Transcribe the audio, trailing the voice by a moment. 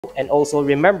And also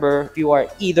remember, if you are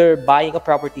either buying a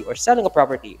property or selling a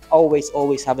property, always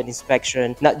have an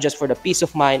inspection, not just for the peace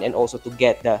of mind and also to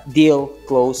get the deal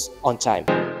closed on time.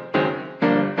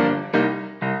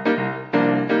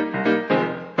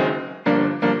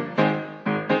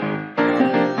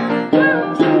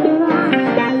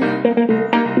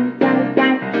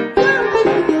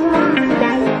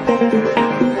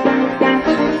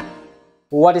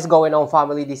 What is going on,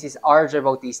 family? This is RJ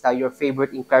Bautista, your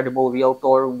favorite incredible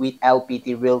realtor with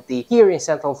LPT Realty here in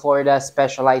Central Florida,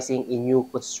 specializing in new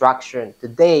construction.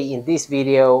 Today, in this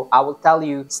video, I will tell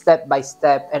you step by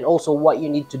step and also what you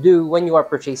need to do when you are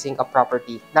purchasing a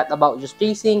property. Not about just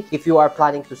purchasing, if you are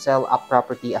planning to sell a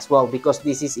property as well, because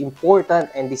this is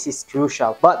important and this is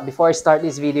crucial. But before I start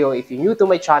this video, if you're new to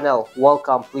my channel,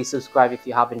 welcome. Please subscribe if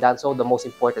you haven't done so. The most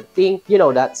important thing, you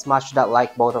know that, smash that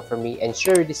like button for me and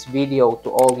share this video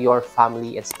to all your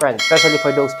family and friends, especially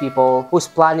for those people who's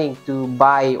planning to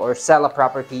buy or sell a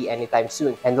property anytime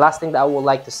soon. And last thing that I would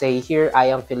like to say here, I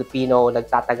am Filipino,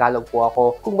 nagtatagalog po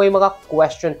ako. Kung may mga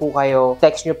question po kayo,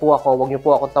 text nyo po ako, wag nyo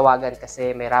po ako tawagan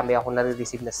kasi may rami ako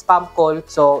nare-receive na spam call.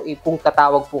 So kung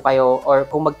tatawag po kayo or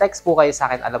kung mag-text po kayo sa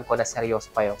akin, alam ko na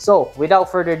seryoso kayo. So without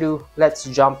further ado, let's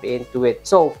jump into it.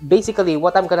 So basically,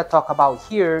 what I'm gonna talk about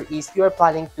here is if you're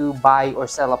planning to buy or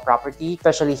sell a property,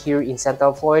 especially here in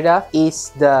Central Florida, is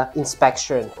the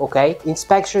inspection. Okay,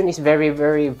 inspection is very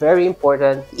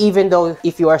important, even though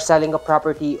if you are selling a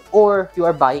property or you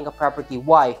are buying a property.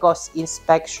 Why? Because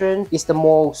inspection is the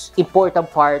most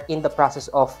important part in the process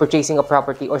of purchasing a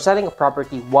property or selling a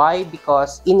property. Why?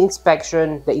 Because in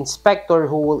inspection, the inspector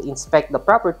who will inspect the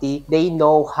property, they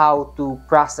know how to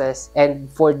process,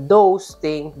 and for those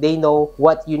things, they know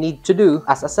what you need to do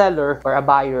as a seller or a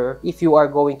buyer. If you are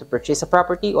going to purchase a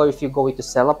property or if you're going to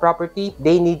sell a property,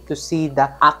 they need to see the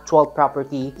actual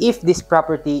property, if this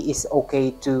property is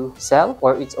okay to sell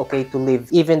or it's okay to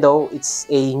live, even though it's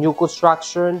a new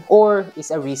construction or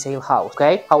it's a resale house.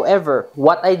 Okay, however,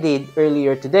 what I did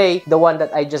earlier today, the one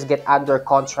that I just get under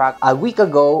contract a week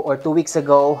ago or 2 weeks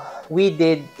ago, we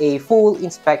did a full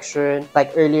inspection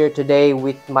like earlier today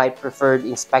with my preferred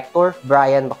inspector,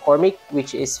 Brian McCormick,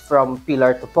 which is from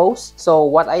Pillar to Post. So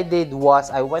what I did was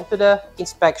I went to the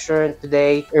inspection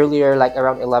today earlier, like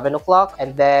around 11 o'clock,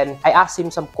 and then I asked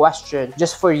him some question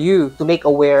just for you to make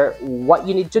aware what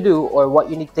you need to do or what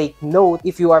you need to take note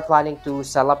if you are planning to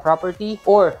sell a property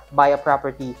or buy a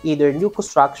property, either new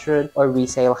construction or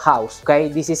resale house. Okay,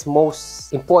 this is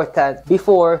most important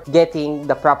before getting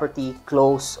the property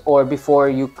closed or before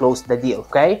you close the deal.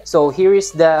 Okay, so here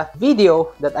is the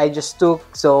video that I just took.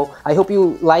 So I hope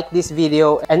you like this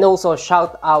video, and also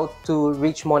shout out to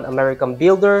Richmond American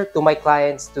Builder, to my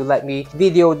clients, to let me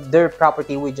video their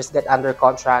property we just got under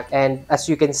contract. And as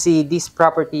you can see, this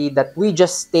property that we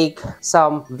just take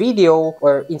some video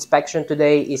or inspection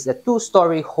today is a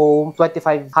 2-story home,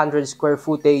 2,500 square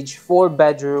footage,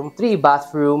 4-bedroom,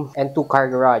 3-bathroom, and 2-car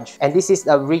garage. And this is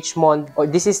the Richmond, or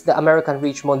this is the American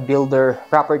Richmond Builder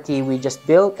property we just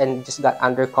built and just got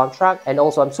under contract. And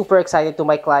also, I'm super excited to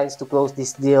my clients to close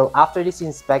this deal. After this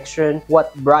inspection,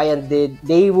 what Brian did,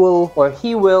 they will or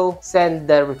he will send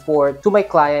the report to my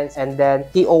clients, and then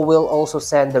he will also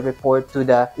send the report to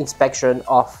the inspection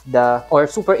of the or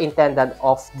superintendent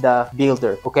of the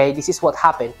builder. Okay, this is what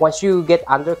happened. Once you get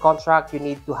under contract, you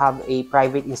need to have a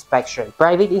private inspection.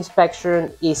 Private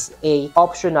inspection is a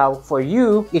optional for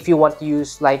you if you want to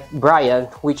use like Brian,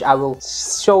 which I will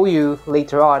show you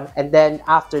later on. And then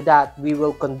after that, we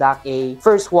will conduct a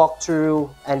first walkthrough,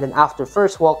 and then after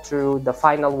first walkthrough, the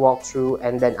final walkthrough,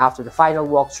 and then after the final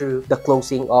walkthrough, the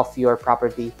closing of your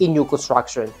property in new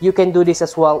construction. You can do this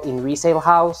as well in resale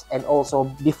house, and also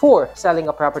before selling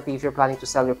a property. If you're planning to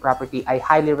sell your property, I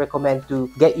highly recommend to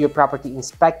get your property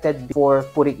inspected before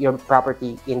putting your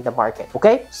property in the market.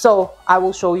 Okay, so I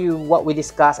will show you what we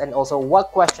discussed and also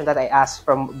what question that I asked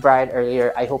from Brian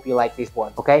earlier. I hope you like this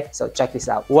one. Okay, so check this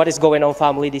out. What is going on,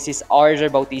 family? This is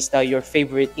RJ Bautista, your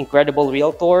favorite incredible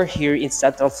realtor here in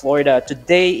Central Florida.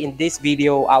 Today in this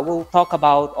video, I will talk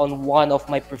about on one of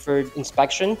my preferred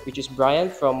inspection, which is Brian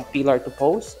from Pillar to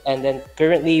Post. And then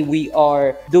currently we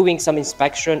are doing some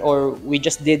inspection, or we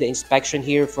just did the inspection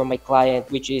here for my client,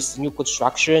 which is new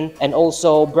construction. And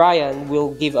also Brian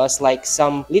will give us like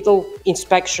some little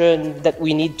inspection that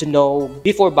we need to know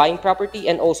before buying property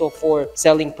and also for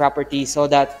selling property, so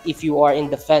that if you are in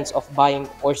the fence of buying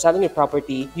or selling your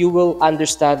property, you will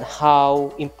understand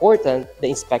how important the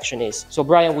inspection is. So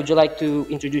Brian, would you like to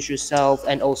introduce yourself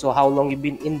and also how long you've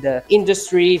been in the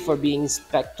industry for being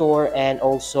inspector, and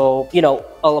also, you know,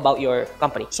 all about your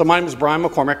company. So my name is Brian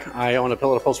McCormick. I own a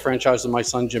Pillow to Post franchise with my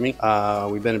son, Jimmy.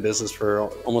 We've been in business for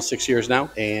almost 6 years now.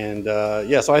 And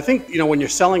yeah, so I think, when you're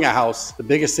selling a house, the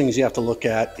biggest things you have to look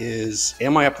at is,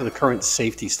 am I up to the current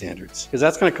safety standards? Because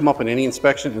that's going to come up in any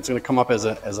inspection. It's going to come up as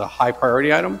a high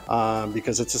priority item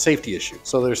because it's a safety issue.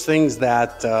 So there's things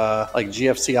that like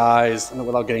GFCIs,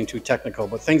 without getting too technical,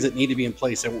 but things that need to be in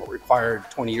place that were required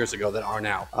 20 years ago that are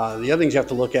now. The other things you have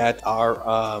to look at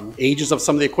are ages of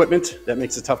some of the equipment. That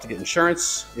makes it tough to get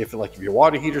insurance. If your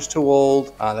water heater's too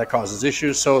old, that causes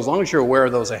issues. So as long as you're aware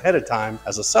of those ahead of time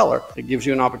as a seller, it gives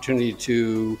you an opportunity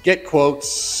to get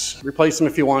quotes, replace them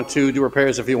if you want to, do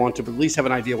repairs if you want to, but at least have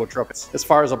an idea what you're up against. As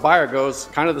far as a buyer goes,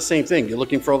 kind of the same thing. You're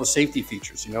looking for all the safety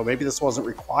features. Maybe this wasn't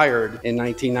required in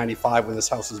 1995 when this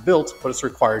house was built, but it's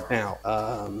required now.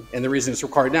 And the reason it's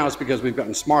required now is because we've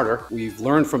gotten smarter, we've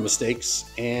learned from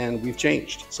mistakes, and we've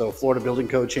changed. So Florida Building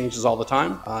Code changes all the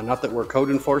time. Not that we're code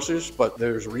enforcers, but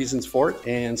there's reasons for it.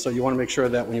 And so you want to make sure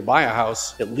that when you buy a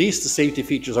house, at least the safety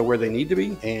features are where they need to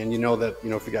be. And that,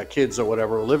 if you got kids or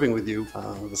whatever living with you,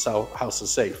 the house is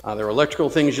safe. There are electrical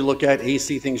things you look at,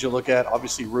 AC things you look at,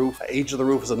 obviously roof. Age of the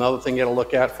roof is another thing you got to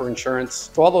look at for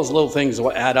insurance. So all those little things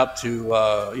will add up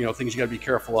to, things you got to be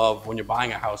careful of when you're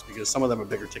buying a house, because some of them are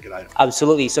bigger ticket items.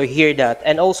 Absolutely. So you hear that.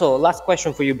 And also, last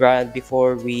question for you, Brian,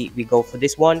 before we go for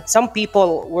this one. Some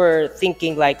people were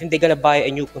thinking like they're going to buy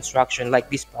a new construction like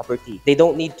this property, they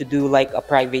don't need to do like a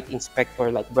private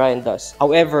inspector like Brian does.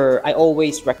 However, I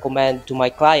always recommend to my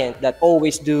client that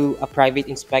always do a private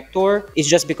inspector. It's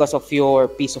just because of your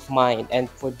peace of mind. And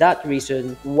for that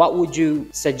reason, what would you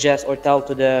suggest or tell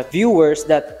to the viewers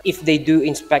that if they do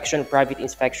private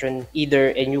inspection, either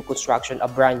a new construction, a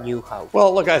brand new house?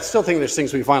 Well, look, I still think there's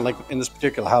things we find, like in this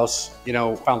particular house,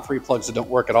 found 3 plugs that don't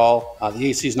work at all. The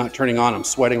AC is not turning on. I'm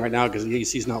sweating right now because the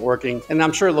AC is not working. And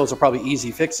I'm sure those are probably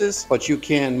easy fixes, but you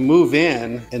can move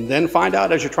in and then find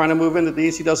out as you're trying to move in that the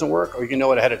AC doesn't work, or you can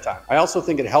know it ahead of time. I also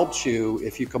think it helps you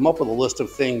if you come up with a list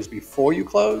of things before you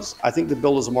close. I think the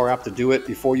builders are more apt to do it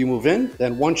before you move in.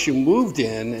 Then once you moved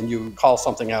in and you call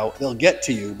something out, they'll get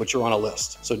to you, but you're on a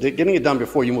list. So getting it done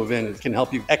before you move in can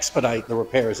help you expedite the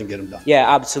repairs and get them done.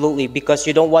 Yeah, absolutely. Because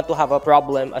you don't want to have a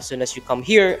problem as soon as you come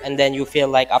here and then you feel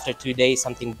like after 2 days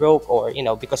something broke, or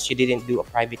because you didn't do a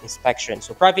private inspection.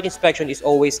 So private inspection is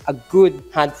always a good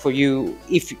hand for you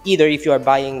if you are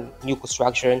buying new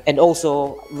construction, and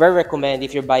also very recommend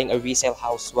if you're buying a resale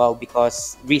house as well,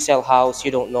 because resale house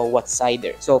you don't know what's inside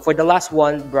there. So for the last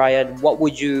one, Brian, what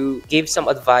would you give some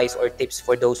advice or tips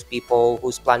for those people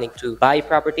who's planning to buy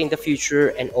property in the future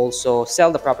and also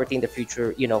sell the property in the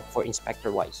future, for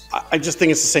inspector wise? I just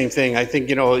think it's the same thing. I think,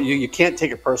 you can't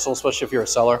take it personal, especially if you're a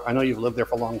seller. I know you've lived there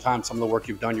for a long time. Some of the work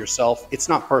you've done yourself, it's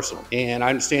not personal. And I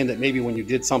understand that maybe when you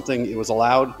did something, it was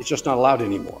allowed. It's just not allowed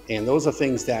anymore. And those are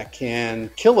things that can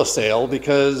kill a sale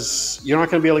because you're not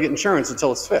going to be able to get insurance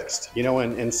until it's fixed.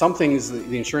 And some things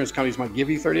the insurance companies might give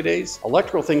you 30 days.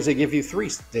 Electrical things, they give you 3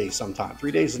 days sometimes.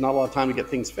 3 days is not a lot of time to get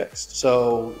things fixed.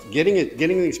 So getting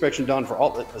the inspection done for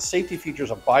all the safety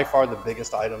features are by far the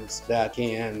biggest items that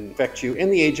can affect you in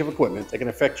the age of equipment. They can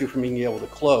affect you from being able to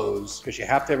close, because you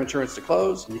have to have insurance to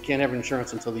close, and you can't have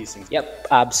insurance until these things. Yep,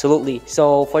 absolutely.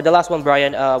 So for the last one,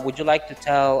 Brian, would you like to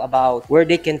tell about where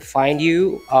they can find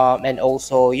you, and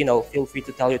also feel free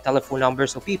to tell your telephone number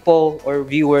so people or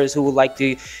viewers who would like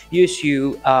to use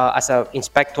you as an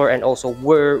inspector, and also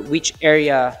which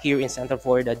area here in Central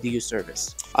Florida do you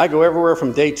service? I go everywhere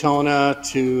from Daytona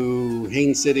to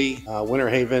Haines City, Winter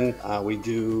Haven. We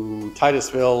do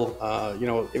Titusville.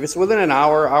 If it's within an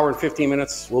hour and 15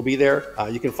 minutes, we'll be there.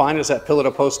 You can find us at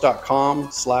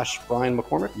pillowtopost.com/Brian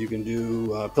McCormick. You can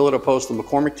do Pillow to Post, the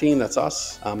McCormick team. That's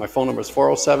us. My phone number is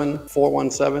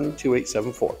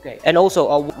 407-417-2874. Okay. And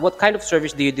also, what kind of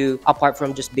service do you do apart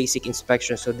from just basic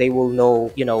inspection, so they will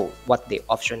know, what the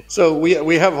option? So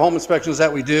we have home inspections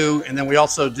that we do, and then we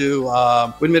also do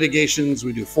wind mitigations.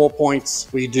 We do 4 points.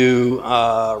 We do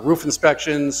roof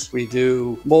inspections. We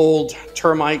do mold,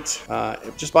 termite,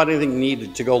 just about anything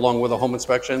needed to go along with a home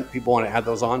inspection. People want to add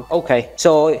those on. Okay,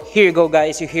 so here you go,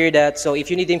 guys. You hear that? So if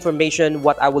you need information,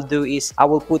 what I will do is I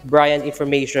will put Brian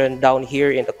information down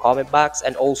here in the comment box,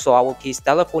 and also I will put his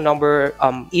telephone number,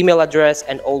 email address,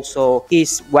 and also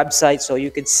his website, so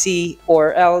you could see.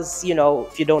 Or else,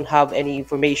 if you don't have any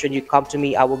information, you come to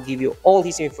me. I will give you all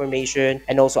his information,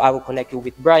 and also I will connect you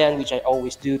with Brian, which I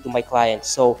always do to my clients.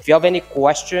 So if you have any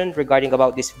question regarding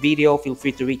about this video, feel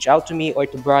free to reach out to me, Jenny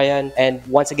or to Brian. And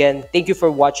once again, thank you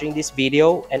for watching this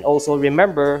video. And also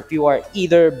remember, if you are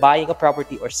either buying a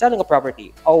property or selling a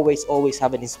property, always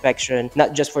have an inspection,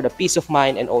 not just for the peace of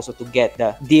mind and also to get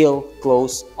the deal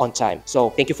closed on time. So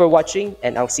thank you for watching,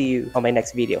 and I'll see you on my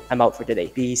next video. I'm out for today.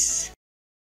 Peace.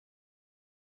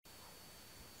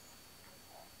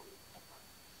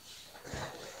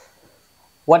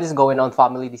 What is going on,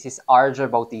 family? This is RJ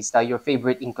Bautista, your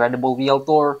favorite incredible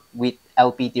realtor with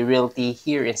LPT Realty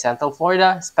here in Central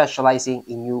Florida, specializing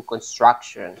in new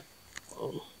construction.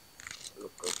 Much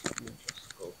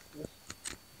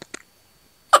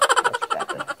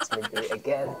better. Let's do it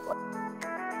again.